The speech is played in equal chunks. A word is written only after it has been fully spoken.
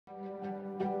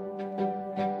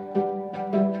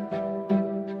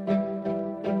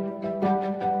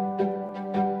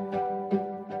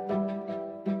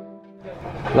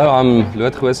Hello, I'm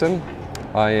Lood Goosen.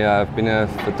 I have been a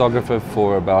photographer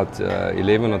for about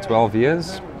 11 or 12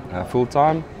 years,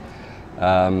 full-time.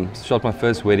 Shot my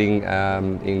first wedding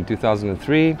in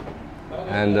 2003,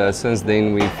 and since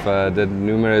then we've did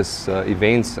numerous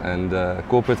events and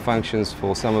corporate functions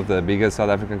for some of the bigger South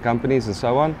African companies and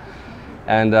so on.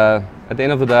 And at the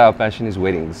end of the day, our passion is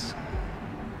weddings.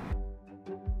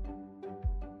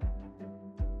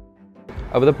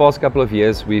 Over the past couple of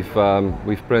years, we've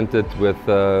printed with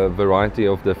a variety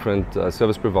of different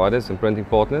service providers and printing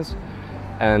partners,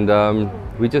 and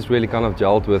we just really kind of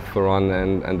gelled with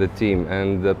Farhan and the team,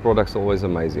 and the product's always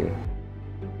amazing.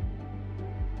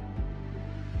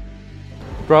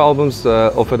 Pro Albums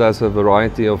offered us a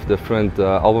variety of different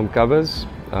album covers,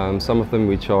 some of them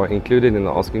which are included in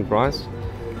the asking price.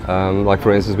 Like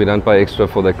for instance, we don't pay extra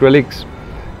for the acrylics.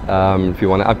 If you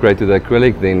want to upgrade to the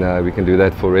acrylic, then we can do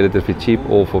that for relatively cheap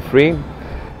or for free.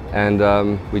 And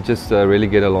we just really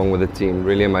get along with the team,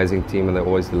 really amazing team, and they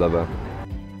always deliver.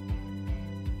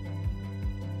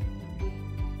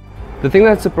 The thing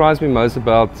that surprised me most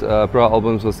about Pro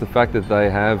Albums was the fact that they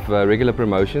have regular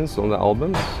promotions on the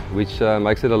albums, which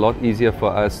makes it a lot easier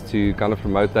for us to kind of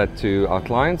promote that to our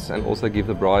clients and also give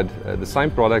the bride the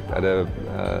same product at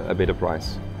a better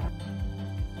price.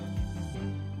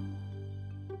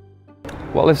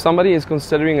 Well, if somebody is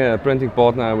considering a printing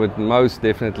partner, I would most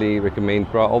definitely recommend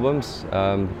Pro Albums.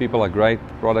 The people are great,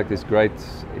 the product is great,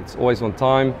 it's always on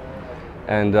time,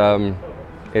 and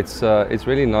it's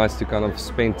really nice to kind of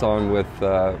spend time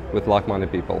with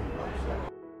like-minded people.